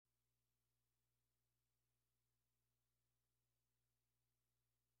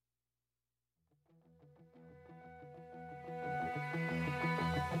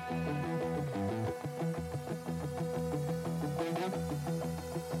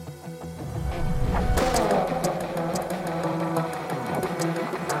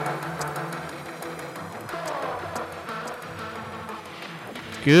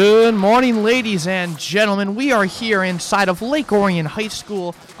Good morning, ladies and gentlemen. We are here inside of Lake Orion High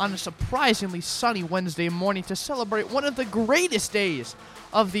School on a surprisingly sunny Wednesday morning to celebrate one of the greatest days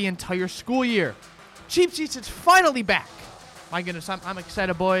of the entire school year. Cheap Seats is finally back. My goodness, I'm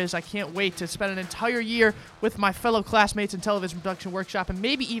excited, boys. I can't wait to spend an entire year with my fellow classmates in television production workshop and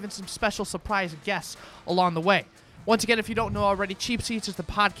maybe even some special surprise guests along the way. Once again, if you don't know already, Cheap Seats is the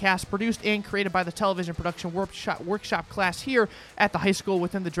podcast produced and created by the television production workshop class here at the high school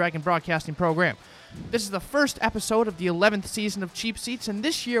within the Dragon Broadcasting program. This is the first episode of the 11th season of Cheap Seats, and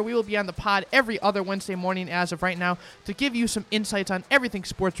this year we will be on the pod every other Wednesday morning as of right now to give you some insights on everything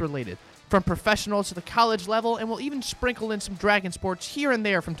sports related, from professionals to the college level, and we'll even sprinkle in some Dragon sports here and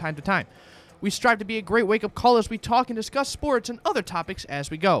there from time to time. We strive to be a great wake-up call as we talk and discuss sports and other topics as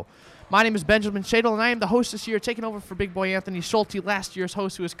we go. My name is Benjamin Shadle, and I am the host this year, taking over for big boy Anthony Schulte, last year's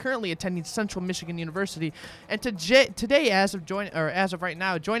host, who is currently attending Central Michigan University. And today, as of right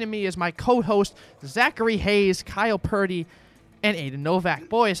now, joining me is my co-host Zachary Hayes, Kyle Purdy, and Aiden Novak.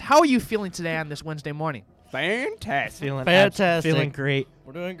 Boys, how are you feeling today on this Wednesday morning? Fantastic. Feeling great.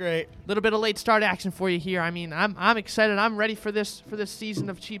 We're doing great. A little bit of late start action for you here. I mean, I'm excited. I'm ready for this season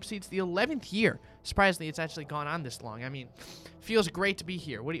of Cheap Seats, the 11th year. Surprisingly, it's actually gone on this long. I mean, feels great to be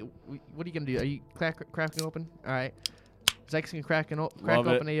here. What are you gonna do? Are you cracking open? All right. Zach's gonna crack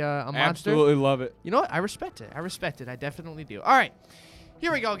open a monster. Absolutely love it. You know what? I respect it. I definitely do. All right.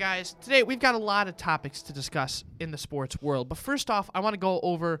 Here we go, guys. Today, we've got a lot of topics to discuss in the sports world. But first off, I want to go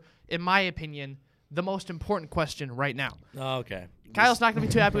over, in my opinion, the most important question right now. Oh, okay. Kyle's not going to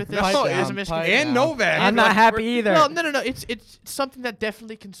be too happy with this. As a Michigan And Novak. I'm not happy either. Well, no. It's something that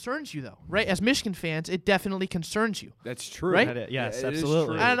definitely concerns you, though, right? As Michigan fans, it definitely concerns you. That's true. Right? Yes, Yeah,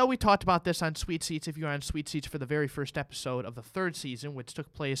 absolutely. I know we talked about this on Sweet Seats, if you were on Sweet Seats for the very first episode of the third season, which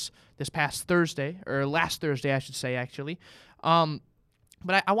took place this past Thursday, or last Thursday, I should say, actually.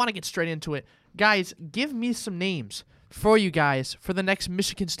 But I want to get straight into it. Guys, give me some names for you guys for the next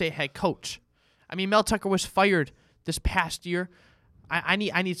Michigan State head coach. I mean, Mel Tucker was fired this past year. I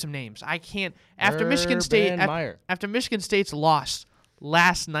need some names. I can't after Michigan State's loss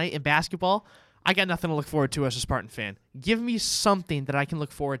last night in basketball. I got nothing to look forward to as a Spartan fan. Give me something that I can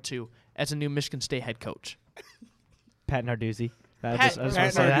look forward to as a new Michigan State head coach. Pat Narduzzi. I Pat just want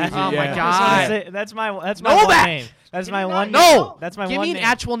to say that. Oh my Yeah. God! That's my one Novak! name. That's my one. No, That's my give one me an name.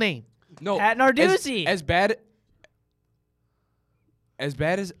 actual name. No. Pat Narduzzi. As bad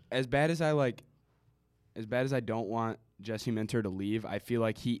as I don't want Jesse Minter to leave, I feel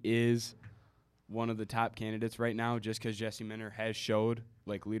like he is one of the top candidates right now just because Jesse Minter has showed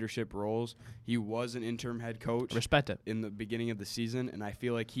like leadership roles. He was an interim head coach. Respect it. In the beginning of the season, and I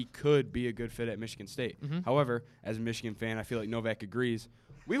feel like he could be a good fit at Michigan State. However, as a Michigan fan, I feel like Novak agrees.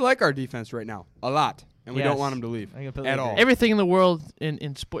 We like our defense right now a lot, and we don't want him to leave I completely at agree. all. Everything in the world, in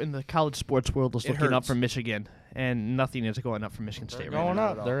the college sports world, is It looking up hurts. for Michigan, and nothing is going up for Michigan State right Going now.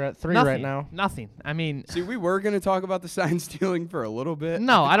 up. They're at 3 Nothing. right now. Nothing. I mean, See, we were going to talk about the sign stealing for a little bit.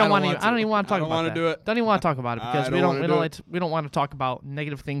 no, I don't want to. want I don't even want to talk I don't about wanna that. do it. Don't even want to talk about it because I we don't don't. wanna do it. We don't want to talk about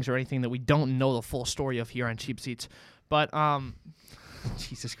negative things or anything that we don't know the full story of here on Cheap Seats. But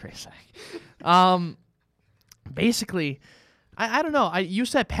Jesus Christ, Zach. Basically, I don't know. You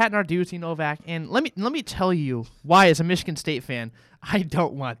said Pat Narduzzi, Novak, and let me tell you why, as a Michigan State fan, I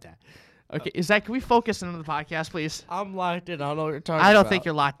don't want that. Okay, Zach, can we focus on the podcast, please? I'm locked in. I don't know what you're talking I don't about. think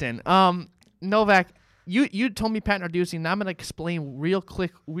you're locked in. Novak, you told me Pat Narduzzi, and I'm going to explain real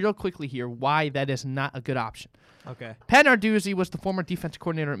quickly here why that is not a good option. Okay. Pat Narduzzi was the former defense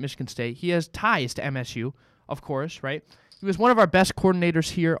coordinator at Michigan State. He has ties to MSU, of course, right? He was one of our best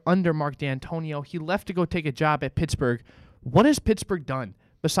coordinators here under Mark D'Antonio. He left to go take a job at Pittsburgh. What has Pittsburgh done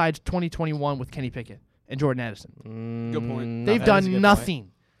besides 2021 with Kenny Pickett and Jordan Addison? Good point. They've That is a done good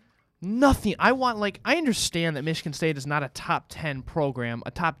nothing. Nothing. I understand that Michigan State is not a top 10 program,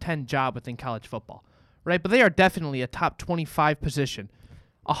 a top 10 job within college football, right? But they are definitely a top 25 position,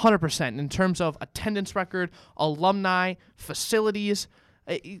 100% in terms of attendance record, alumni, facilities.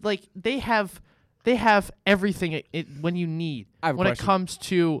 Like they have everything when you need I have a when it question. comes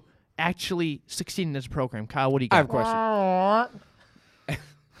to actually succeeding as a program. Kyle, what do you got? I have a question.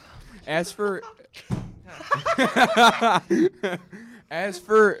 As for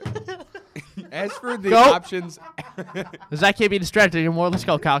the Go. options, Zach can't be distracted anymore. Let's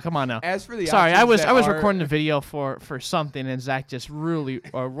go, Kyle. Come on now. as for the Sorry, options I was that are- recording the video for something, and Zach just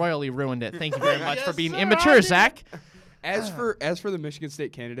royally ruined it. Thank you very much for being immature, Zach. As for the Michigan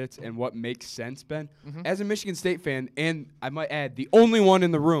State candidates and what makes sense, Ben, Mm-hmm. as a Michigan State fan, and I might add, the only one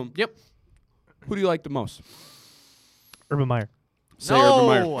in the room, Yep. who do you like the most? Urban Meyer. Say Urban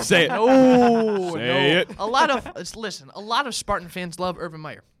Meyer. Say it. No. Say it. A lot of Spartan fans love Urban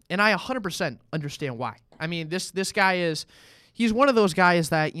Meyer, and I 100% understand why. I mean, this guy he's one of those guys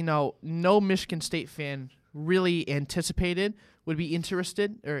that, no Michigan State fan really anticipated would be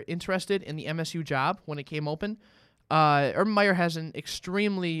interested in the MSU job when it came open. Urban Meyer has an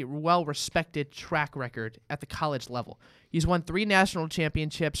extremely well-respected track record at the college level. He's won 3 national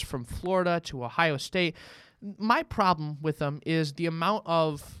championships from Florida to Ohio State. My problem with him is the amount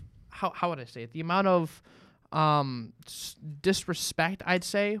of, how would I say it? The amount of disrespect, I'd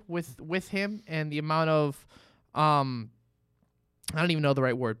say, with him, and the amount of, I don't even know the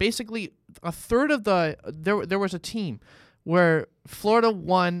right word. Basically, a third of there was a team where Florida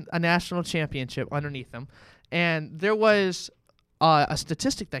won a national championship underneath them, and there was a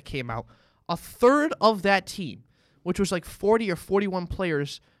statistic that came out. A third of that team, which was like 40 or 41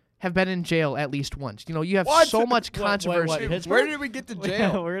 players, have been in jail at least once. You have so much controversy. Where did we get to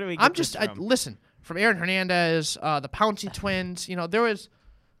jail? Where did we get this from? Listen, from Aaron Hernandez, the Pouncey twins, there was...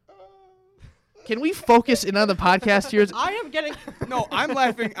 Can we focus in on the podcast here? I am getting... No, I'm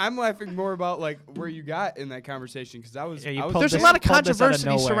laughing more about like where you got in that conversation, because there's a lot of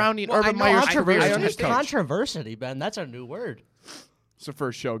controversy surrounding Urban Meyer's career as head coach. Controversy, Ben. That's a new word. It's the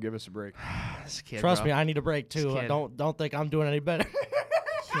first show. Give us a break. Trust me, I need a break too. Don't think I'm doing any better.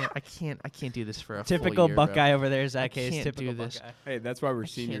 I can't do this for a typical full year, Buckeye bro. over there, Zach Hayes. Can't Typical do this. Buckeye. Hey, that's why we're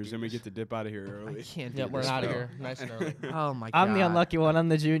seniors and we get to dip out of here early. I can't do this. We're out of bro. here. Nice and early. Oh my god. I'm the unlucky one. I'm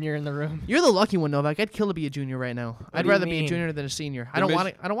the junior in the room. You're the lucky one, Novak. I'd kill to be a junior right now. I'd do you rather be a mean? junior than a senior. I don't want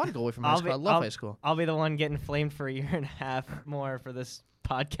to go away from high school. I love high school. I'll be the one getting flamed for a year and a half more for this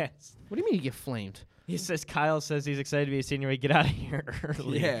podcast. What do you mean you get flamed? He says Kyle says he's excited to be a senior. We get out of here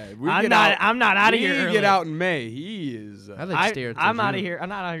early. Yeah, I'm not out of here early. We get out in May. He is. I'd like to stay here till I'm June. out of here. I'm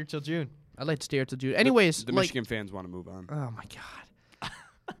not out of here till June. I'd like to stay here till June. Anyways, the Michigan fans want to move on. Oh my god.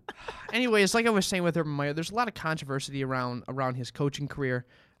 Anyways, like I was saying with Urban Meyer, there's a lot of controversy around his coaching career,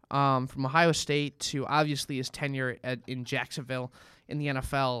 from Ohio State to obviously his tenure in Jacksonville in the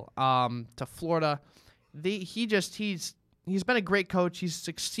NFL, to Florida. He's been a great coach. He's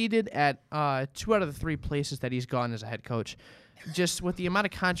succeeded at 2 out of the 3 places that he's gone as a head coach. Just with the amount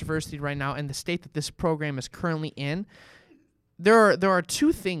of controversy right now and the state that this program is currently in, there are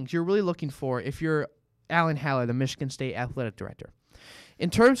 2 things you're really looking for if you're Alan Haller, the Michigan State athletic director.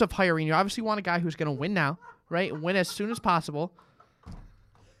 In terms of hiring, you obviously want a guy who's going to win now, right? Win as soon as possible.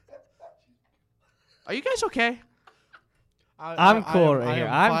 Are you guys okay? I'm cool right here.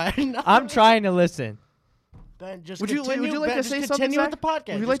 I'm trying to listen. Ben, would you like to say something, Zach? With the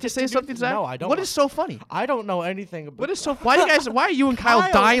podcast. Would you like to say something, Zach? No, I don't. What is so funny? I don't know anything about. Why are you and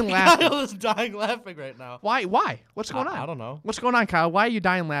Kyle dying laughing? Kyle is dying laughing right now. Why? What's going on? I don't know. What's going on, Kyle? Why are you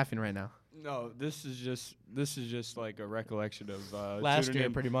dying laughing right now? No, this is just like a recollection of last year,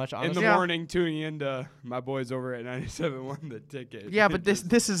 pretty much. Honestly. In the morning, tuning into my boys over at 97.1 The Ticket. Yeah, but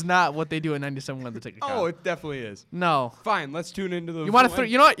this is not what they do at 97.1 The Ticket. Oh, it definitely is. No. Fine, let's tune into the. You want to throw?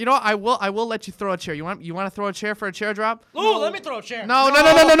 You know what? I will let you throw a chair. You want to throw a chair for a chair drop? Ooh, let me throw a chair. No,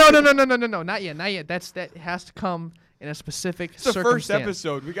 not yet. That has to come in a specific it's the circumstance. first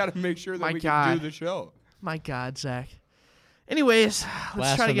episode. We got to make sure that we can do the show. My God, Zach. Anyways,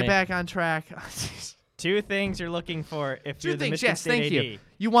 let's try to get back on track. 2 things you're looking for if you're the Michigan State thank AD. you.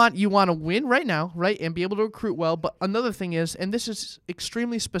 You want to win right now, right, and be able to recruit well. But another thing is, and this is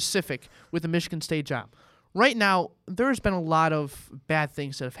extremely specific with the Michigan State job. Right now, there's been a lot of bad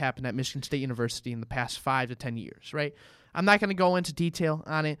things that have happened at Michigan State University in the past 5 to 10 years, right? I'm not going to go into detail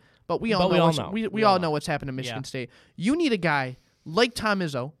on it, but we all know what's happened at Michigan State. You need a guy like Tom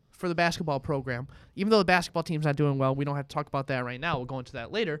Izzo for the basketball program. Even though the basketball team's not doing well, we don't have to talk about that right now. We'll go into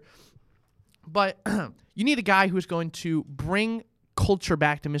that later. But you need a guy who's going to bring culture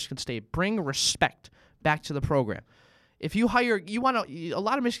back to Michigan State, bring respect back to the program. If you hire, a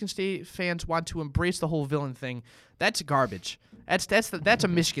lot of Michigan State fans want to embrace the whole villain thing. That's garbage. That's a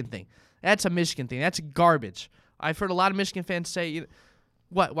Michigan thing. That's a Michigan thing. That's garbage. I've heard a lot of Michigan fans say,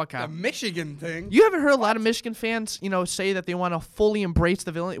 what, Kyle? The Michigan thing? You haven't heard a lot of Michigan fans, say that they want to fully embrace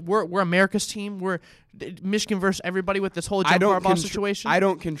the villain. We're America's team. We're Michigan versus everybody with this whole Jim Harbaugh situation. I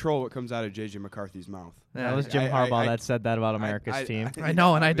don't control what comes out of J.J. McCarthy's mouth. That was Jim Harbaugh that said that about America's team. I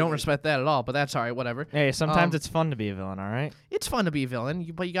know, and I don't respect that at all, but that's all right, whatever. Hey, sometimes it's fun to be a villain, all right? It's fun to be a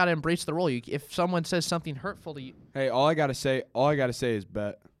villain, but you got to embrace the role. If someone says something hurtful to you... Hey, all I got to say is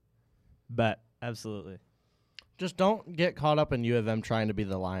bet. Bet, absolutely. Just don't get caught up in U of M trying to be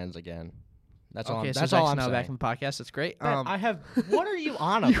the Lions again. That's all. That's all I'm now saying. back in the podcast. That's great. I have. What are you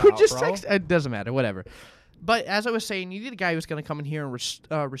on about, you just bro? text. It doesn't matter. Whatever. But as I was saying, you need a guy who's going to come in here and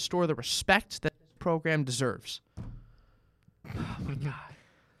restore the respect that this program deserves.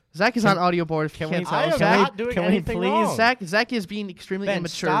 Zach is on audio board. If you can't tell. I am not doing anything wrong. Zach is being extremely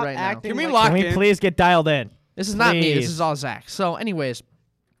immature right now. Can we please get dialed in? This is not me. This is all Zach. So, anyways.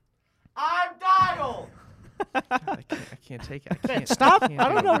 I'm dialed. I can't take it. I can't stop. I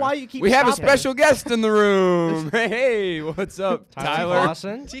don't know why you keep. We have a special guest in the room. Hey, what's up, Tyler?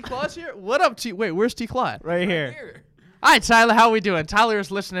 T. Claw's here. What up, T? Wait, where's T. Claw? Right here. All right, Tyler, how are we doing? Tyler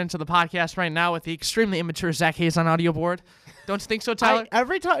is listening to the podcast right now with the extremely immature Zach Hayes on audio board. Don't you think so, Tyler?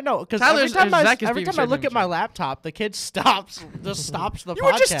 Every time I look at my laptop, the kid stops the podcast. You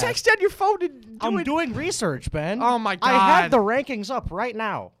were just texting on your phone. I'm doing research, Ben. Oh, my God. I have the rankings up right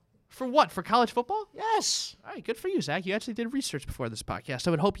now. For what? For college football? Yes. All right, good for you, Zach. You actually did research before this podcast.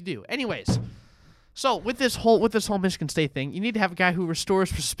 I would hope you do. Anyways, so with this whole Michigan State thing, you need to have a guy who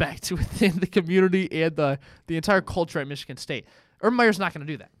restores respect within the community and the entire culture at Michigan State. Urban Meyer's not going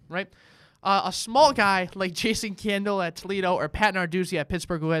to do that, right? A small guy like Jason Kendall at Toledo or Pat Narduzzi at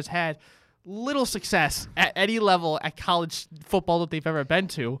Pittsburgh, who has had little success at any level at college football that they've ever been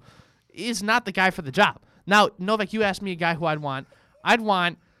to, is not the guy for the job. Now, Novak, you asked me a guy who I'd want.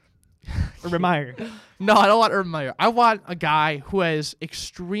 Urban Meyer. No, I don't want Urban Meyer. I want a guy who has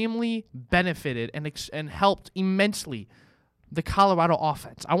extremely benefited and helped immensely the Colorado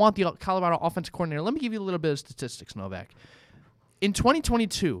offense. I want the Colorado offense coordinator. Let me give you a little bit of statistics, Novak. In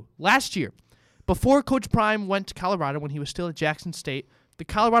 2022, last year, before Coach Prime went to Colorado when he was still at Jackson State, the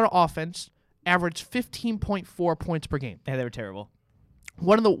Colorado offense averaged 15.4 points per game. Yeah, they were terrible.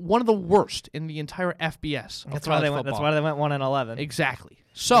 One of the worst in the entire FBS. That's why they went 1-11. Exactly.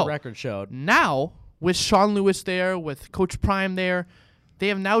 So the record showed. Now with Sean Lewis there, with Coach Prime there, they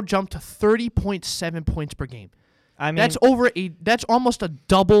have now jumped to 30.7 points per game. I mean, that's almost a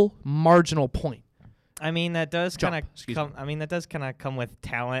double marginal point. I mean, that does kind of come with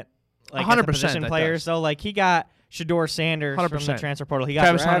talent, like 100% position players. So, like, he got Shador Sanders 100%. from the transfer portal. He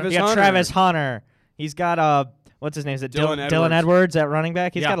got Travis Hunter. He's got what's his name? Is it Dylan Edwards at running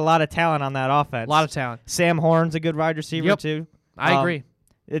back? He's got a lot of talent on that offense. A lot of talent. Sam Horn's a good wide receiver too. I agree.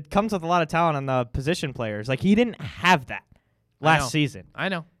 It comes with a lot of talent on the position players. Like, he didn't have that last season. I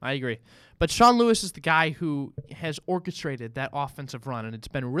know. I agree. But Sean Lewis is the guy who has orchestrated that offensive run, and it's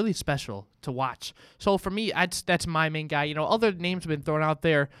been really special to watch. So for me, that's my main guy. You know, other names have been thrown out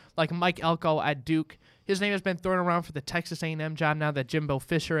there, like Mike Elko at Duke. His name has been thrown around for the Texas A&M job now that Jimbo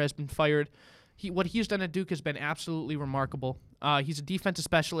Fisher has been fired. What he's done at Duke has been absolutely remarkable. He's a defensive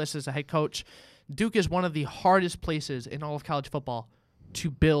specialist as a head coach. Duke is one of the hardest places in all of college football to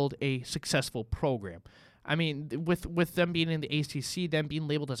build a successful program. I mean, with them being in the ACC, them being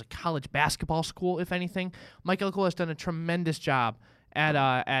labeled as a college basketball school, if anything, Mike Elko has done a tremendous job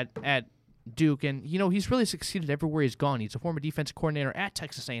at Duke, and you know he's really succeeded everywhere he's gone. He's a former defensive coordinator at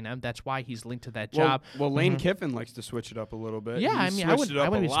Texas A&M. That's why he's linked to that job. Well, Lane Kiffin likes to switch it up a little bit. Yeah, I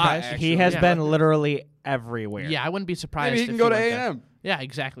wouldn't be surprised. Actually. He has been literally everywhere. Yeah, I wouldn't be surprised. Maybe he can go to A&M. Yeah,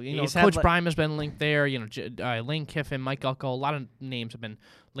 exactly. You know, Coach Prime has been linked there. You know, Lane Kiffin, Mike Elko, a lot of names have been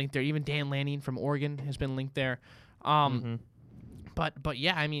linked there. Even Dan Lanning from Oregon has been linked there. But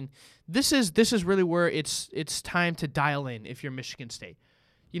yeah, I mean, this is really where it's time to dial in if you're Michigan State.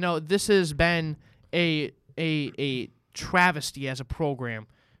 You know, this has been a travesty as a program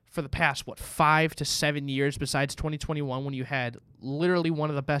for the past 5 to 7 years. Besides 2021, when you had literally one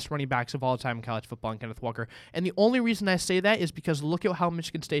of the best running backs of all time in college football, in Kenneth Walker. And the only reason I say that is because look at how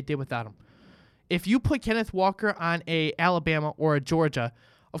Michigan State did without him. If you put Kenneth Walker on a Alabama or a Georgia,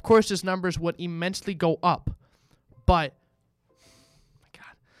 of course his numbers would immensely go up. But,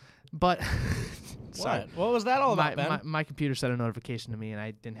 sorry. What was that all about, Ben? My computer sent a notification to me, and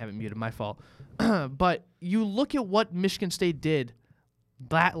I didn't have it muted. My fault. But you look at what Michigan State did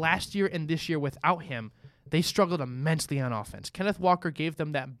last year and this year without him. They struggled immensely on offense. Kenneth Walker gave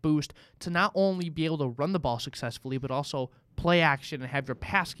them that boost to not only be able to run the ball successfully, but also play action and have your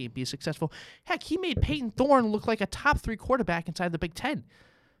pass game be successful. Heck, he made Peyton Thorne look like a top 3 quarterback inside the Big Ten.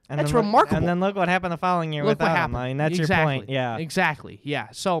 That's remarkable. And then look what happened the following year without him. I mean, that's your point. Yeah. Exactly. Yeah.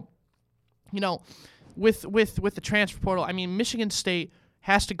 So, you know, with the transfer portal, I mean, Michigan State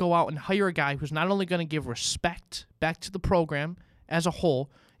has to go out and hire a guy who's not only going to give respect back to the program as a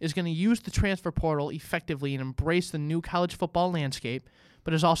whole, is going to use the transfer portal effectively and embrace the new college football landscape,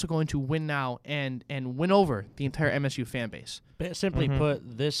 but is also going to win now and win over the entire MSU fan base. Simply put,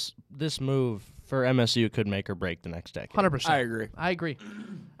 this move for MSU could make or break the next decade. 100%. I agree.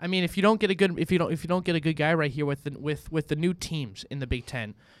 I mean, if you don't get a good guy right here with the new teams in the Big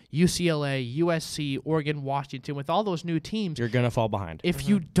Ten, UCLA, USC, Oregon, Washington, with all those new teams, you're gonna fall behind. If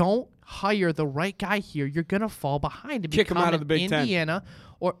you don't hire the right guy here, you're gonna fall behind. Kick him out of the Big Ten. Indiana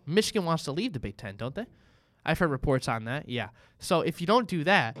or Michigan wants to leave the Big Ten, don't they? I've heard reports on that. Yeah. So if you don't do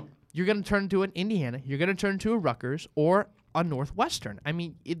that, you're going to turn into an Indiana. You're going to turn into a Rutgers or a Northwestern. I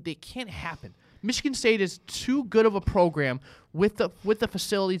mean, it can't happen. Michigan State is too good of a program with the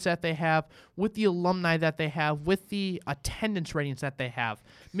facilities that they have, with the alumni that they have, with the attendance ratings that they have.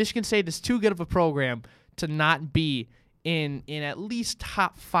 Michigan State is too good of a program to not be in at least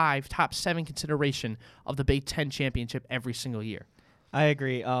top 5, top 7 consideration of the Big Ten championship every single year. I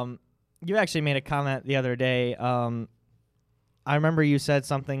agree. You actually made a comment the other day. I remember you said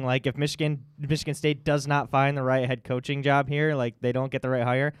something like, if Michigan State does not find the right head coaching job here, like they don't get the right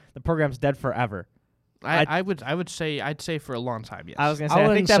hire, the program's dead forever. I'd say for a long time, yes. I was gonna say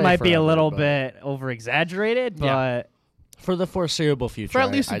I think that might be a little bit over exaggerated, but for the foreseeable future, for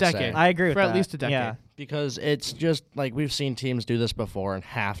at least a decade. I agree with that. For at least a decade. Yeah. Because it's just like we've seen teams do this before, and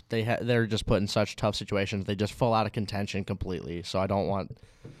they're just put in such tough situations. They just fall out of contention completely. So I don't want,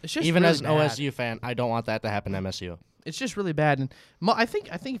 even really as an bad. OSU fan, I don't want that to happen to MSU. It's just really bad, and I think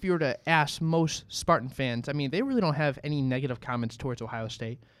if you were to ask most Spartan fans, I mean, they really don't have any negative comments towards Ohio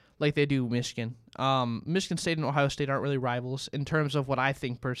State like they do Michigan. Michigan State and Ohio State aren't really rivals in terms of what I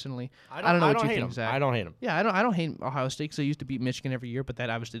think personally. I don't know what you think, Zach. I don't hate them. Yeah, I don't hate Ohio State because they used to beat Michigan every year, but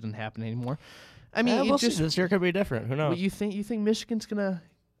that obviously doesn't happen anymore. I mean, we'll see. This year could be different. Who knows? You think Michigan's gonna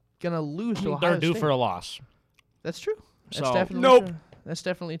lose to Ohio They're due State? for a loss. That's true. That's So, definitely nope. true. That's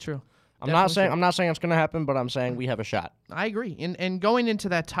definitely true. I'm not saying it's going to happen, but I'm saying we have a shot. I agree. And going into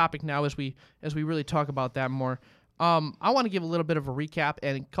that topic now, as we really talk about that more, I want to give a little bit of a recap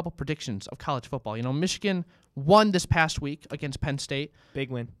and a couple predictions of college football. You know, Michigan won this past week against Penn State. Big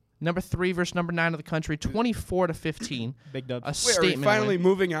win. Number 3 versus number 9 of the country, 24-15. Big dubs. A Wait, are statement we finally win.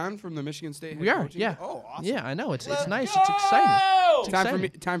 moving on from the Michigan State? We are. coaching? Yeah. Oh, awesome. Yeah, I know. It's nice. It's exciting.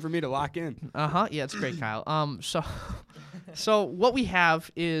 It's Time for me to lock in. Yeah, it's great, Kyle. So what we have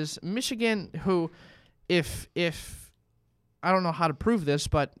is Michigan, who, if I don't know how to prove this,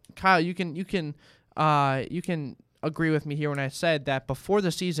 but Kyle, you can agree with me here when I said that before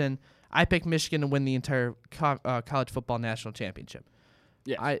the season, I picked Michigan to win the entire college football national championship.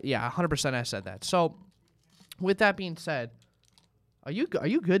 Yeah, 100% I said that. So, with that being said, are you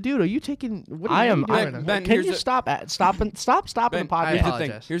good, dude? Are you taking? What are you doing right now? Ben, Can you stop stopping the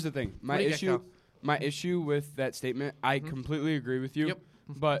podcast? Here's the thing. My issue with that statement, I completely agree with you. Yep.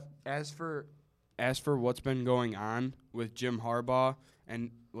 But as for what's been going on with Jim Harbaugh and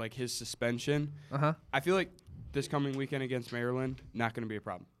like his suspension, I feel like this coming weekend against Maryland not going to be a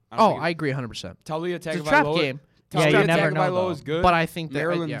problem. I agree 100%. Talia It's a trap Tagovailoa game. You never know. is good, but I think that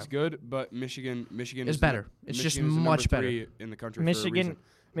Maryland's good, but Michigan is better. It's just much better in the country.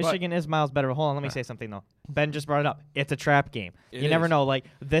 Michigan is miles better. Hold on, let me say something though. Ben just brought it up. It's a trap game. You never know. Like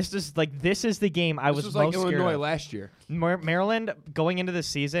this is the game I was most like scared Illinois of. last year. Maryland going into this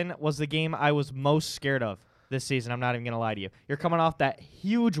season was the game I was most scared of this season. I'm not even gonna lie to you. You're coming off that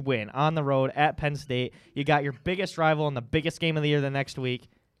huge win on the road at Penn State. You got your biggest rival in the biggest game of the year the next week.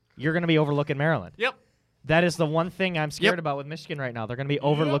 You're gonna be overlooking Maryland. Yep. That is the one thing I'm scared about with Michigan right now. They're going to be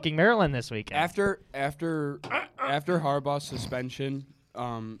overlooking Maryland this weekend. After Harbaugh's suspension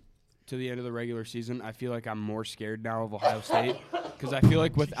to the end of the regular season, I feel like I'm more scared now of Ohio State because I feel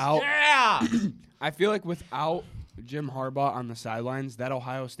like without Jim Harbaugh on the sidelines, that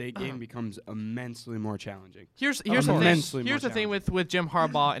Ohio State game becomes immensely more challenging. Here's the thing with Jim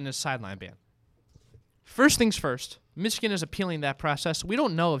Harbaugh and his sideline ban. First things first, Michigan is appealing that process. We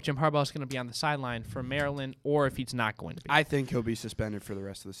don't know if Jim Harbaugh is going to be on the sideline for Maryland or if he's not going to be. I think he'll be suspended for the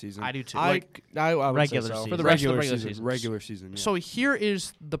rest of the season. I do too. I would regular say so. season. For the rest of the regular season. Regular season. Yeah. So here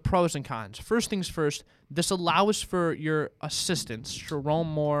is the pros and cons. First things first, this allows for your assistants, Jerome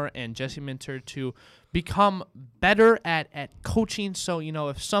Moore and Jesse Minter, to become better at coaching. So, you know,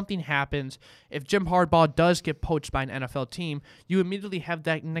 if something happens, if Jim Harbaugh does get poached by an NFL team, you immediately have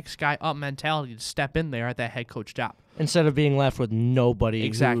that next guy up mentality to step in there at that head coach job. Instead of being left with nobody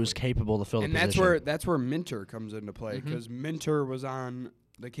who's capable to fill the position. And that's where Minter comes into play because Minter was on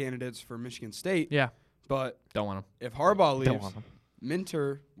the candidates for Michigan State. Yeah. But don't want him. If Harbaugh leaves,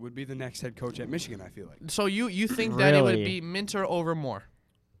 Minter would be the next head coach at Michigan, I feel like. So you think that it would be Minter over Moore?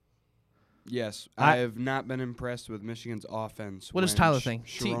 Yes, I have not been impressed with Michigan's offense. What does Tyler think?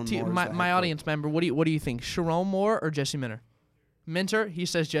 My audience member, what do you think? Sharon Moore or Jesse Minter? Minter, he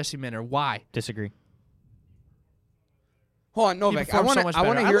says Jesse Minter. Why? Disagree. Hold on, Novak. I want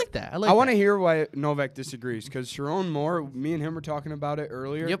to hear. I like that. I want to hear why Novak disagrees because Sharon Moore, me and him were talking about it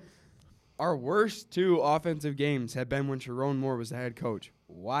earlier. Yep. Our worst 2 offensive games have been when Sharon Moore was the head coach.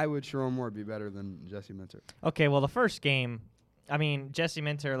 Why would Sharon Moore be better than Jesse Minter? Okay, well the first game, I mean Jesse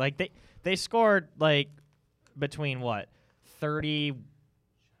Minter, like they scored like between 30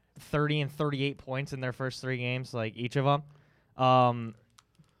 30 and 38 points in their first 3 games, like each of them.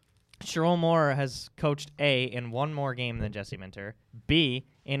 Sherrone Moore has coached A, in one more game than Jesse Minter, B,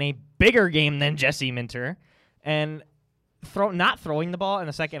 in a bigger game than Jesse Minter, and not throwing the ball in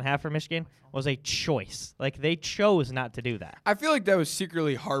the second half for Michigan was a choice. Like, they chose not to do that. I feel like that was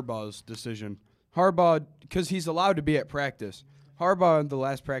secretly Harbaugh's decision. Harbaugh, because he's allowed to be at practice. Harbaugh, in the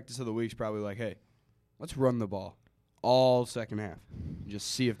last practice of the week, is probably like, hey, let's run the ball all second half.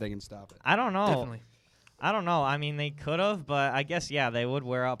 Just see if they can stop it. I don't know. Definitely. I don't know. I mean, they could have, but I guess, yeah, they would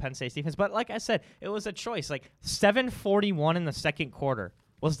wear out Penn State's defense. But like I said, it was a choice. Like, 7:41 in the second quarter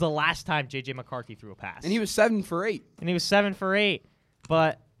was the last time J.J. McCarthy threw a pass. And he was 7 for 8.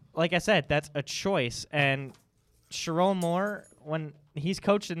 But like I said, that's a choice. And Sherrone Moore, when he's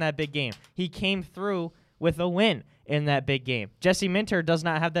coached in that big game, he came through with a win in that big game. Jesse Minter does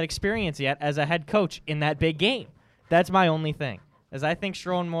not have that experience yet as a head coach in that big game. That's my only thing. As I think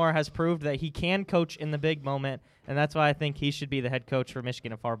Sherrone Moore has proved that he can coach in the big moment, and that's why I think he should be the head coach for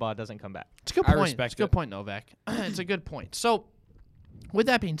Michigan if Harbaugh doesn't come back. It's a good I point. respect It's a good it. point, Novak. It's a good point. So, with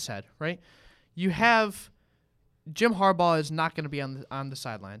that being said, right, you have Jim Harbaugh is not going to be on the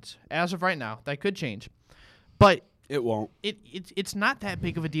sidelines as of right now. That could change, but It won't. it's not that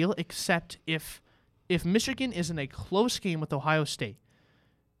big of a deal, except if Michigan is in a close game with Ohio State.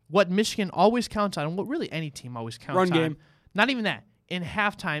 What Michigan always counts on, and what really any team always counts Run on, game. not even that, in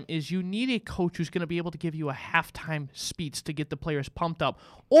halftime, is you need a coach who's going to be able to give you a halftime speech to get the players pumped up.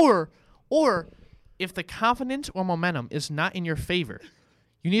 Or if the confidence or momentum is not in your favor,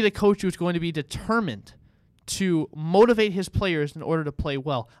 you need a coach who's going to be determined to motivate his players in order to play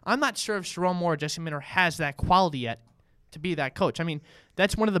well. I'm not sure if Sherrone Moore or Jesse Minter has that quality yet to be that coach. I mean,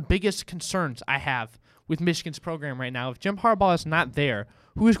 that's one of the biggest concerns I have with Michigan's program right now. If Jim Harbaugh is not there,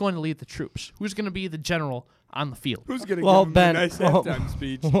 who's going to lead the troops? Who's going to be the general on the field? Who's going to Well, give him Ben, a nice halftime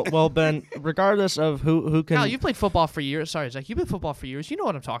speech? Well, Ben, regardless of who can, Kyle, you've played football for years. Sorry, Zach. You've played football for years. You know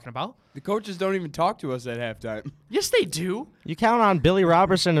what I'm talking about. The coaches don't even talk to us at halftime. Yes, they do. you count on Billy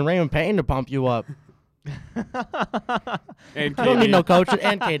Robertson and Raymond Payne to pump you up. And I don't need KD. no coach.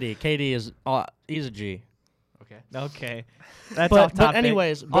 And KD. KD is he's a G. Okay. That's But, off topic. but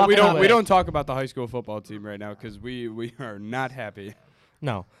anyways, But we anyway. don't talk about the high school football team right now because we are not happy.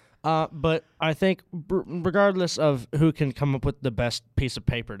 No. But I think regardless of who can come up with the best piece of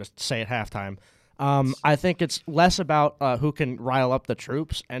paper to say at halftime, I think it's less about who can rile up the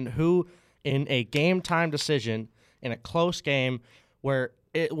troops and who, in a game time decision, in a close game where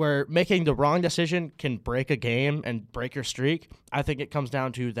making the wrong decision can break a game and break your streak. I think it comes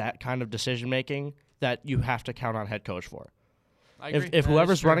down to that kind of decision making that you have to count on head coach for. I agree. If That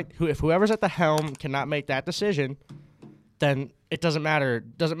whoever's is true. running, if whoever's at the helm cannot make that decision, then it doesn't matter.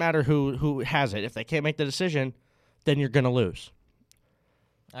 Doesn't matter who has it. If they can't make the decision, then you're gonna lose.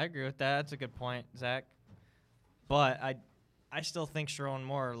 I agree with that. That's a good point, Zach. But I still think Sherrone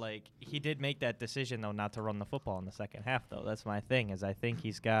Moore, like, he did make that decision, though, not to run the football in the second half, though. That's my thing, is I think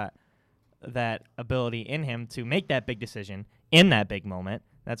he's got that ability in him to make that big decision in that big moment.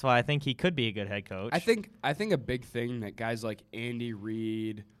 That's why I think he could be a good head coach. I think a big thing that guys like Andy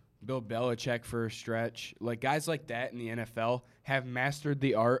Reid, Bill Belichick for a stretch, like guys like that in the NFL have mastered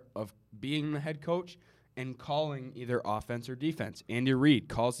the art of being the head coach and calling either offense or defense. Andy Reid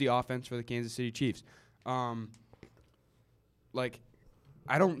calls the offense for the Kansas City Chiefs. Like,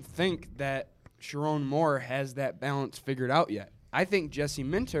 I don't think that Sherrone Moore has that balance figured out yet. I think Jesse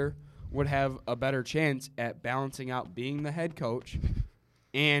Minter would have a better chance at balancing out being the head coach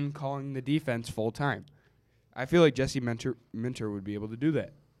and calling the defense full time. I feel like Jesse Minter would be able to do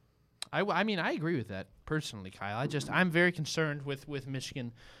that. I mean, I agree with that personally, Kyle. I'm very concerned with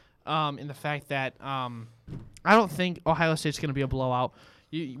Michigan in the fact that I don't think Ohio State's going to be a blowout.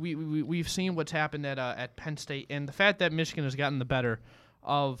 We've seen what's happened at Penn State, and the fact that Michigan has gotten the better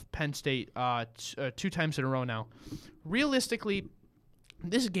of Penn State 2 times in a row now. Realistically,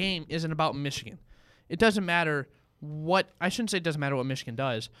 this game isn't about Michigan. It doesn't matter what – I shouldn't say it doesn't matter what Michigan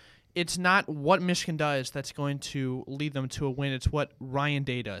does. It's not what Michigan does that's going to lead them to a win. It's what Ryan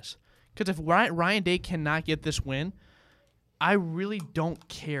Day does. Because if Ryan Day cannot get this win, I really don't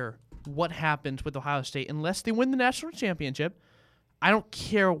care what happens with Ohio State unless they win the national championship. I don't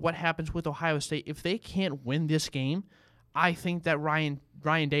care what happens with Ohio State. If they can't win this game, I think that Ryan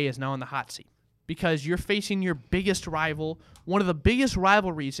Day is now in the hot seat because you're facing your biggest rival, one of the biggest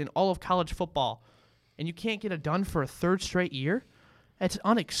rivalries in all of college football, and you can't get it done for a third straight year. That's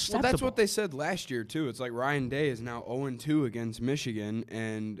unacceptable. Well, that's what they said last year, too. It's like Ryan Day is now 0-2 against Michigan,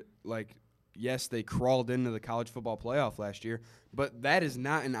 and, like, yes, they crawled into the college football playoff last year, but that is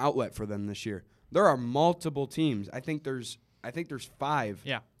not an outlet for them this year. There are multiple teams. I think there's I think there's 5.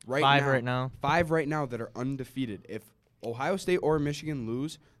 Yeah. Five right now. 5 right now that are undefeated. If Ohio State or Michigan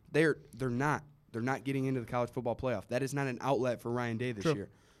lose, they're not getting into the college football playoff. That is not an outlet for Ryan Day this year.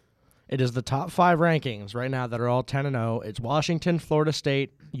 It is the top 5 rankings right now that are all 10-0. It's Washington, Florida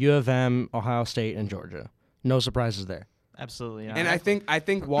State, U of M, Ohio State, and Georgia. No surprises there. Absolutely not. And I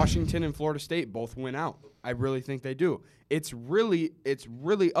think Washington and Florida State both win out. I really think they do. It's really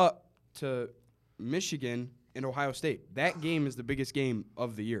up to Michigan and Ohio State. That game is the biggest game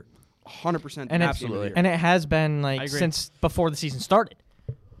of the year. 100% and absolutely. And it has been since before the season started.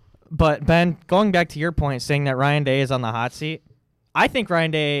 But Ben, going back to your point, saying that Ryan Day is on the hot seat, I think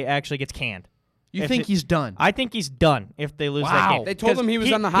Ryan Day actually gets canned. You think he's done? I think he's done if they lose that game. They told him he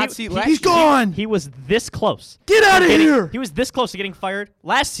was on the hot seat last year. He's gone. He was this close. Get out of here. He was this close to getting fired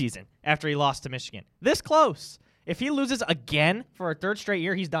last season after he lost to Michigan. This close. If he loses again for a 3rd straight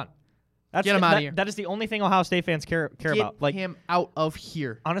year, he's done. Get him out of here. That is the only thing Ohio State fans care about. Get him out of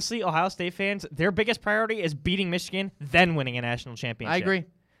here. Honestly, Ohio State fans, their biggest priority is beating Michigan, then winning a national championship. I agree.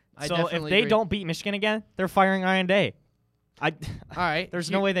 So if they don't beat Michigan again, they're firing Ryan Day. All right.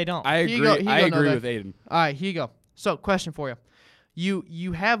 There's no way they don't. I agree. I agree with Aiden. All right, here you go. So, question for you.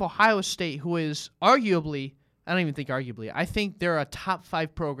 You have Ohio State, who is arguably, I don't even think arguably, I think they're a top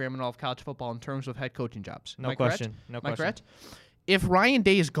 5 program in all of college football in terms of head coaching jobs. No question. No Am I question. correct? If Ryan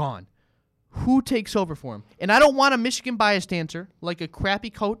Day is gone, who takes over for him? And I don't want a Michigan biased answer, like a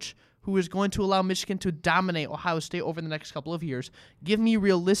crappy coach who is going to allow Michigan to dominate Ohio State over the next couple of years. Give me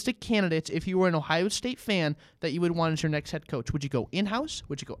realistic candidates if you were an Ohio State fan that you would want as your next head coach. Would you go in-house?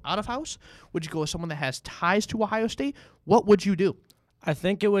 Would you go out-of-house? Would you go with someone that has ties to Ohio State? What would you do? I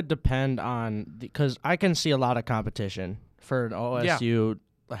think it would depend on because I can see a lot of competition for an OSU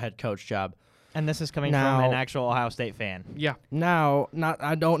head coach job. And this is coming from an actual Ohio State fan. Yeah. Now,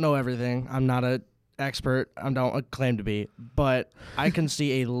 I don't know everything. I'm not an expert. I don't claim to be, but I can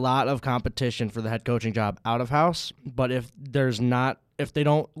see a lot of competition for the head coaching job out of house. But if they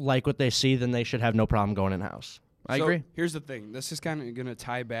don't like what they see, then they should have no problem going in house. I agree. Here's the thing. This is kind of going to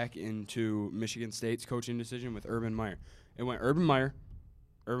tie back into Michigan State's coaching decision with Urban Meyer. It went Urban Meyer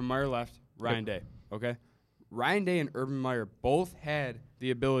left, Ryan Day. Okay? Ryan Day and Urban Meyer both had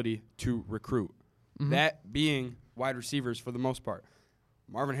the ability to recruit. Mm-hmm. That being wide receivers for the most part.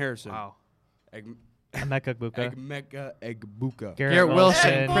 Marvin Harrison. Wow. Emeka Egbuka. Garrett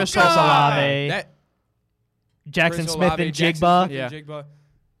Wilson. Chris Olave. Jackson Smith and Jigba. Jigba.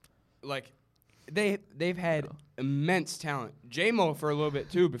 Like, they've had immense talent. J-Mo for a little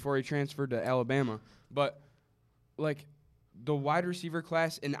bit, too, before he transferred to Alabama. But, like, the wide receiver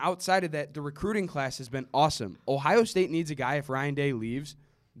class, and outside of that, the recruiting class has been awesome. Ohio State needs a guy, if Ryan Day leaves,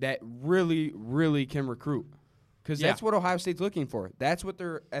 that really, really can recruit. Because that's what Ohio State's looking for. That's what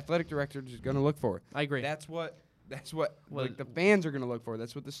their athletic director is going to look for. I agree. That's what like the fans are going to look for.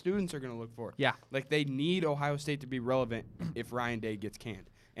 That's what the students are going to look for. Yeah. Like, they need Ohio State to be relevant if Ryan Day gets canned.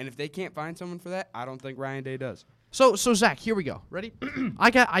 And if they can't find someone for that, I don't think Ryan Day does. So Zach, here we go. Ready?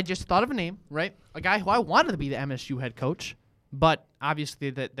 I just thought of a name, right? A guy who I wanted to be the MSU head coach, but obviously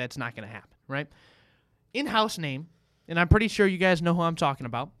that's not going to happen, right? In-house name, and I'm pretty sure you guys know who I'm talking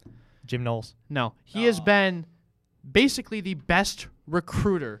about. Jim Knowles. No, he has been basically the best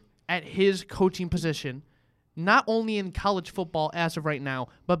recruiter at his coaching position, not only in college football as of right now,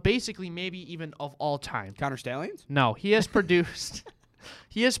 but basically maybe even of all time. Connor Stallions? No, he has produced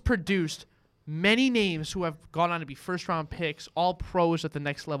many names who have gone on to be first-round picks, all pros at the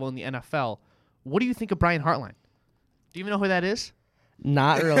next level in the NFL. What do you think of Brian Hartline? Do you even know who that is?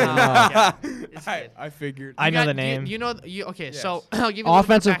 Not really. No. I figured. I know the name. Okay, Yes. So I'll give you a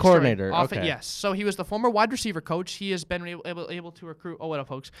Offensive backstory. coordinator. Okay. Yes. So he was the former wide receiver coach. He has been able to recruit. Oh, what up,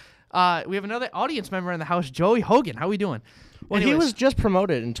 folks? We have another audience member in the house, Joey Hogan. How are we doing? Well, he was just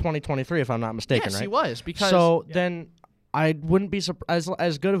promoted in 2023, if I'm not mistaken, yes, right? he was. Then I wouldn't be surprised,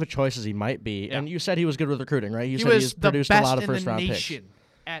 as good of a choice as he might be. Yeah. And you said he was good with recruiting, right? You he said was he's the produced best a lot of in the first-round picks. nation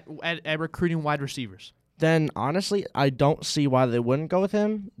at recruiting wide receivers. Then, honestly, I don't see why they wouldn't go with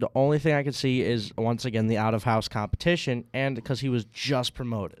him. The only thing I could see is, once again, the out-of-house competition, and because he was just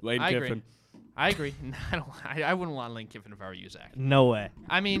promoted. Lane I Kiffin. agree. I wouldn't want Lane Kiffin if I were you, Zach. No way.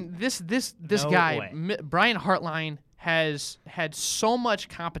 I mean, this No guy, way. Brian Hartline, has had so much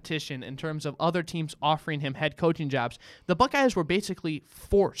competition in terms of other teams offering him head coaching jobs. The Buckeyes were basically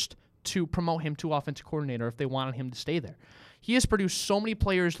forced to promote him to offensive coordinator if they wanted him to stay there. He has produced so many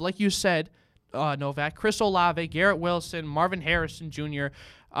players, like you said, Novak, Chris Olave, Garrett Wilson, Marvin Harrison Jr.,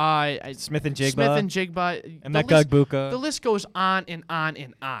 Smith and Jigba. Emeka Egbuka. The list goes on and on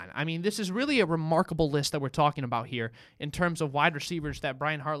and on. I mean, this is really a remarkable list that we're talking about here in terms of wide receivers that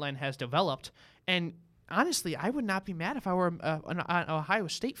Brian Hartline has developed. And honestly, I would not be mad if I were an Ohio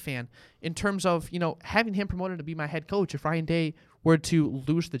State fan in terms of, having him promoted to be my head coach if Ryan Day were to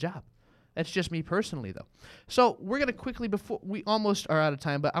lose the job. That's just me personally, though. So we're going to quickly, before we almost are out of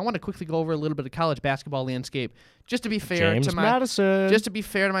time, but I want to quickly go over a little bit of college basketball landscape, just to be fair James to Madison. just to be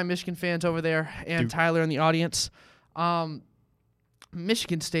fair to my Michigan fans over there and Tyler in the audience.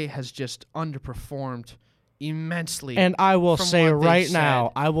 Michigan State has just underperformed immensely. And I will from say what they right said.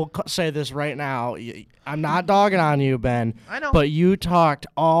 now, I will say this right now. I'm not dogging on you, Ben. I know. But you talked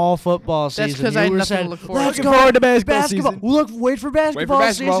all football season. That's 'cause You I had were nothing to saying, look forward to. Let's Looking go forward to basketball season. Wait for basketball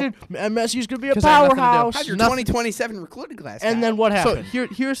basketball. season. MSU's going to be a 'Cause I had nothing to do. powerhouse. How's your Nothing. 2027 recruiting class? And then what So happened?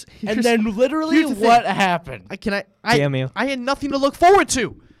 here's and then literally here's the thing. what happened? JMU. I had nothing to look forward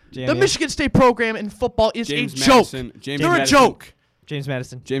to. The JMU. Michigan State program in football is James a joke. Madison, James They're a Madison. joke. James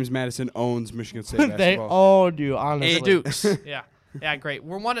Madison. James Madison owns Michigan State They basketball. owned you, honestly. Hey, Dukes. Yeah, great.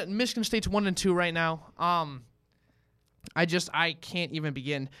 Michigan State's 1-2 right now. I can't even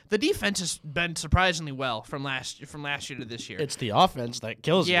begin. The defense has been surprisingly well from last year to this year. It's the offense that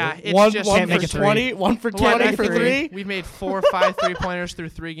kills Yeah, you. it's One, just- one Can't make for a 20, 1 for Well, 20 I for think 3. We've made 4 or 5 3-pointers through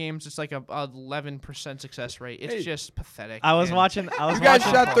 3 games. It's like a 11% success rate. It's Hey. just pathetic. I was And- watching. You guys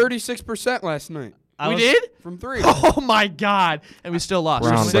shot 36% last night We did? from 3. Oh my God! And we still lost.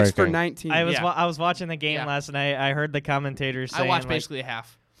 Round 6 for breaking. 19. I was Yeah. I was watching the game Yeah. last night. I heard the commentators I saying watched like, basically a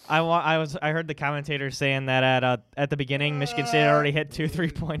half. I heard the commentators saying that at the beginning Michigan State had already hit 2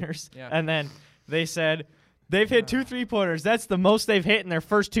 3-pointers. Yeah. And then they said they've hit 2 3-pointers. That's the most they've hit in their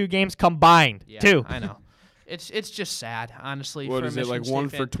first 2 games combined. Yeah, 2. I know. It's just sad, honestly. What for is a it, like Michigan 1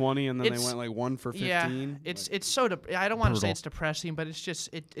 State for fan. 20, and then they It's- went like 1 for 15? Yeah, it's so. I don't want to say it's depressing, but it's just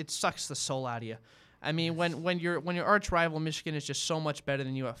it sucks the soul out of you. I mean, when your arch rival Michigan is just so much better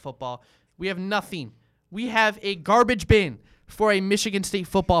than you at football, we have nothing. We have a garbage bin for a Michigan State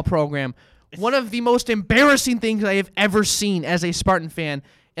football program. One of the most embarrassing things I have ever seen as a Spartan fan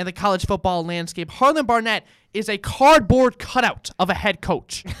in the college football landscape. Harlan Barnett is a cardboard cutout of a head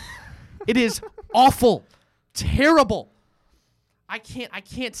coach. It is awful, terrible. I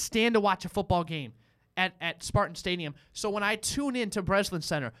can't stand to watch a football game at Spartan Stadium. So when I tune in to Breslin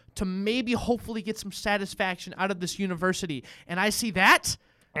Center to maybe hopefully get some satisfaction out of this university, and I see that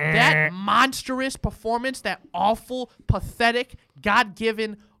monstrous performance, that awful, pathetic,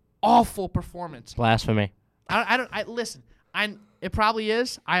 God-given, awful performance. Blasphemy. Listen. It probably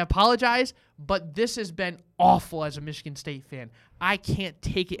is. I apologize, but this has been awful as a Michigan State fan. I can't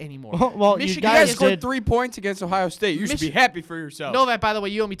take it anymore. Well, you You Michigan guys is- scored 3 points against Ohio State. You should be happy for yourself. Novak, by the way,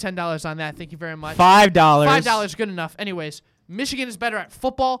 you owe me $10 on that. Thank you very much. $5. $5 good enough. Anyways, Michigan is better at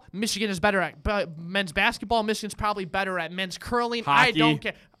football. Michigan is better at men's basketball. Michigan's probably better at men's curling. I Hockey. don't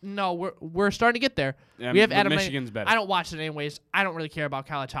care. No, we're starting to get there. Yeah, we have but Adam. Michigan's better. I don't watch it anyways. I don't really care about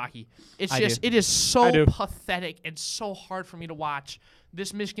college hockey. It's I just do. it is I so do. pathetic and so hard for me to watch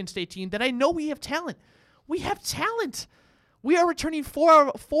this Michigan State team that I know we have talent. We have talent. We are returning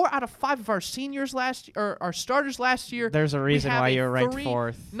four out of 5 of our seniors our starters last year. There's a We reason have why a you're ranked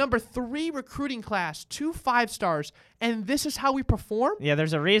 4th. Number 3 recruiting class, 2 5-stars, and this is how we perform? Yeah,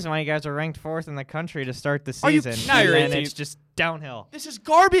 there's a reason why you guys are ranked 4th in the country to start the Are you season. kidding Now you're and then 18th. it's just downhill. This is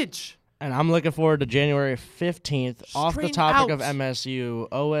garbage. And I'm looking forward to January 15th. Off the Straighten topic of out. MSU,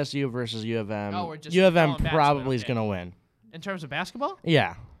 OSU versus U of M. Oh, we're just U of M going back to it, probably is okay. going to win. In terms of basketball?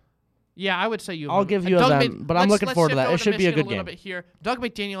 Yeah. Yeah, I would say U of I'll M. give And U of Doug M, but I'm looking forward to shift that. over It should be a Michigan good little game. bit here. Doug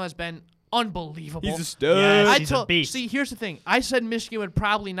McDaniel has been unbelievable. He's a stud. Yes. He's a beast. See, here's the thing. I said Michigan would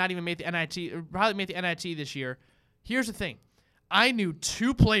probably not even make the NIT, or probably make the NIT this year. Here's the thing. I knew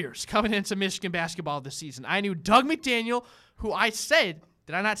 2 players coming into Michigan basketball this season. I knew Doug McDaniel, who I said,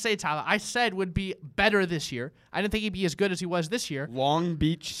 did I not say, Tyler? I said would be better this year. I didn't think he'd be as good as he was this year. Long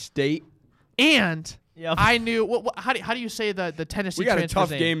Beach State. And Yep. I knew how do you say the Tennessee We got a transfer's tough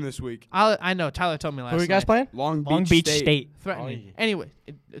name? game this week. I know. Tyler told me last Who are you guys night. playing? Long Long Beach State. Threatening. Oh, yeah. Anyway,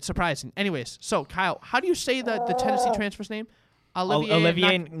 it's surprising. Anyways, so Kyle, how do you say the Tennessee transfer's name?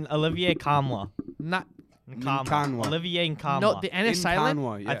 Olivier. Olivier Kamla. Not Nkanwa. Olivier Kamla. no. The N is silent.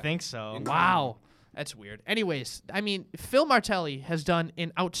 Nkanwa, yeah. I think so. Wow. That's weird. Anyways, I mean, Phil Martelli has done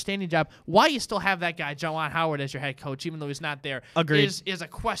an outstanding job. Why you still have that guy, Juwan Howard, as your head coach, even though he's not there, Agreed. is a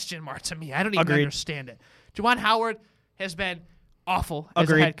question mark to me. I don't even Agreed. understand it. Juwan Howard has been awful as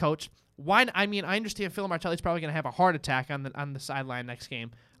a Agreed. head coach. Why? I mean, I understand Phil Martelli's probably going to have a heart attack on the sideline next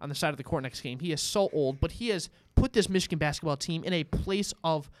game, on the side of the court next game. He is so old, but he has put this Michigan basketball team in a place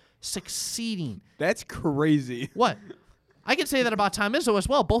of succeeding. That's crazy. What? I can say that about Tom Izzo as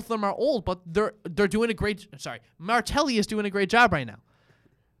well. Both of them are old, but they're doing a great. Sorry, Martelli is doing a great job right now.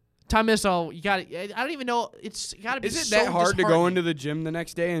 Tom Izzo, you got I don't even know. It's got to be. Is it so that hard to go disheartening. into the gym the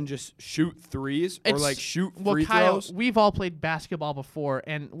next day and just shoot threes or It's- like shoot Well, free Kyle, throws? we've all played basketball before,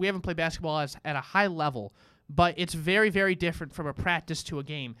 and we haven't played basketball at a high level, but it's very, very different from a practice to a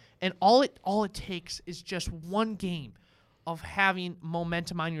game. And all it takes is just one game of having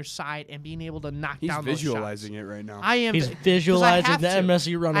momentum on your side and being able to knock He's down those visualizing shots. it right now. I am. He's 'cause I visualizing have the to.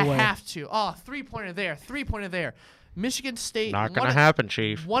 MSU runaway. I have to. Oh, 3-pointer there, 3-pointer there. Michigan State. Not going to happen,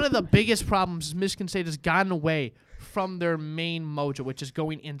 Chief. One of the biggest problems is Michigan State has gotten away from their main mojo, which is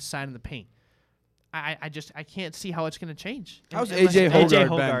going inside of the paint. I can't see how it's going to change. How's Unless- AJ AJ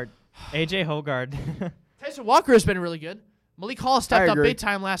Hogard been? AJ Hogard. Tyson Walker has been really good. Malik Hall stepped up agree. big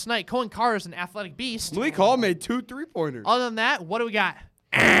time last night. Cohen Carr is an athletic beast. Malik Hall made 2 3-pointers. Other than that, what do we got?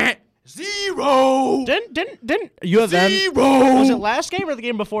 0. Didn't U of M? 0. Was it last game or the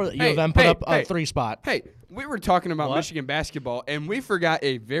game before that U of M put up a 3 spot? Hey, we were talking about What? Michigan basketball, and we forgot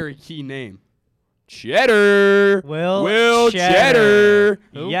a very key name. Cheddar. Will Cheddar.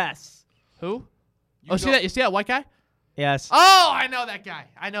 Cheddar. Yes. Who? You Oh, see know- that? You see that white guy? Yes. Oh, I know that guy.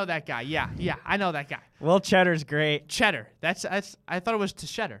 Yeah, I know that guy. Will Cheddar's great. Cheddar. That's. I thought it was to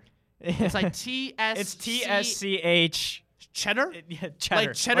cheddar. It's like T-S. It's TSCH. Cheddar. Yeah, cheddar.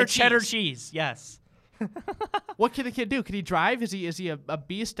 Like cheddar cheddar cheese. cheese. Yes. What can the kid do? Can he drive? Is he a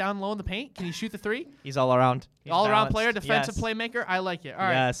beast down low in the paint? Can he shoot the three? He's all around. He's All around balanced. player, defensive Yes. playmaker. I like it. All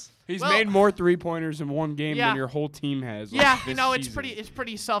right. Yes. He's Well- made more 3-pointers in one game Yeah. than your whole team has. like, Yeah, this you know it's season.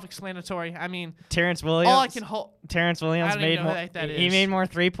 pretty self-explanatory. I mean, Terrence Williams. all I can hope. Terrence Williams I don't even made know more. who that He is. made more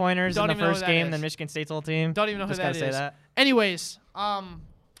 3-pointers Don't in the even know who first that game is. than Michigan State's whole team. Don't even know who Just that gotta is. say that. Anyways,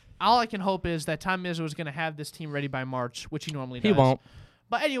 all I can hope is that Tom Izzo is going to have this team ready by March, which he normally does. He won't.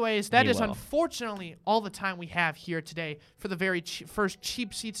 But anyways, that He is will. unfortunately all the time we have here today for the very first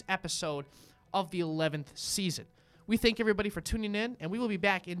Cheap Seats episode of the 11th season. We thank everybody for tuning in, and we will be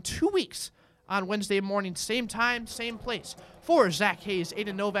back in 2 weeks on Wednesday morning, same time, same place. For Zach Hayes,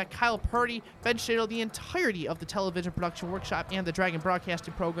 Aiden Novak, Kyle Purdy, Ben Shadle, the entirety of the television production workshop and the Dragon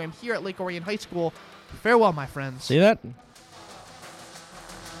Broadcasting program here at Lake Orion High School. Farewell, my friends. See that?